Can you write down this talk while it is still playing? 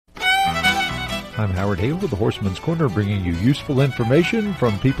I'm Howard Hale with the Horseman's Corner, bringing you useful information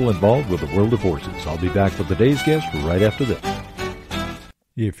from people involved with the world of horses. I'll be back with the day's guest right after this.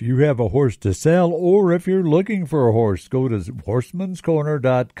 If you have a horse to sell or if you're looking for a horse, go to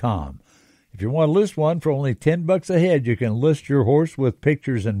horsemanscorner.com. If you want to list one for only $10 a head, you can list your horse with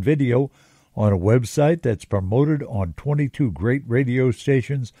pictures and video on a website that's promoted on 22 great radio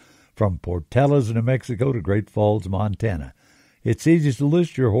stations from Portales, New Mexico to Great Falls, Montana. It's easy to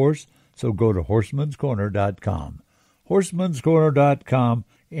list your horse, so go to horsemanscorner.com. Horsemanscorner.com,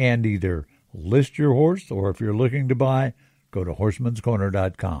 and either list your horse or if you're looking to buy, go to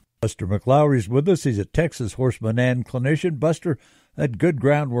horsemanscorner.com. Buster McLaurey's with us. He's a Texas horseman and clinician. Buster, that good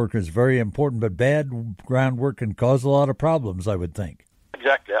groundwork is very important, but bad groundwork can cause a lot of problems, I would think.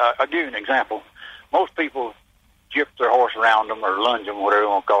 Exactly. I'll give you an example. Most people jip their horse around them or lunge them, whatever you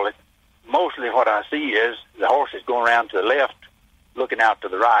want to call it. Mostly what I see is the horse is going around to the left, looking out to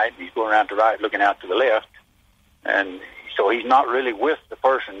the right. He's going around to the right, looking out to the left. And so he's not really with the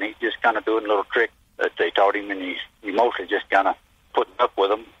person. He's just kind of doing a little trick that they taught him, and he's mostly just kind of putting up with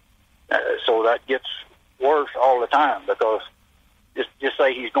them. So that gets worse all the time, because just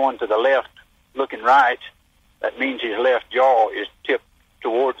say he's going to the left, looking right, that means his left jaw is tipped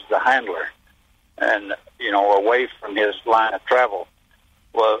towards the handler and, away from his line of travel.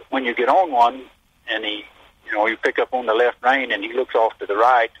 Well, when you get on one and you pick up on the left rein and he looks off to the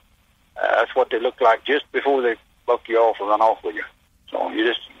right, that's what they look like just before they buck you off and run off with you. So you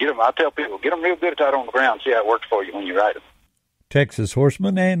just get them. I tell people, get them real good tight on the ground, see how it works for you when you ride them. Texas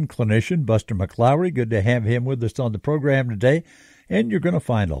horseman and clinician Buster McLaurey, good to have him with us on the program today. And you're going to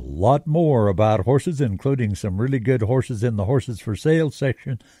find a lot more about horses, including some really good horses in the Horses for Sale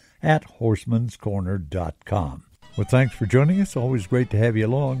section at horsemanscorner.com. Well, thanks for joining us. Always great to have you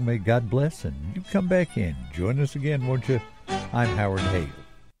along. May God bless, and you come back in. Join us again, won't you? I'm Howard Hale.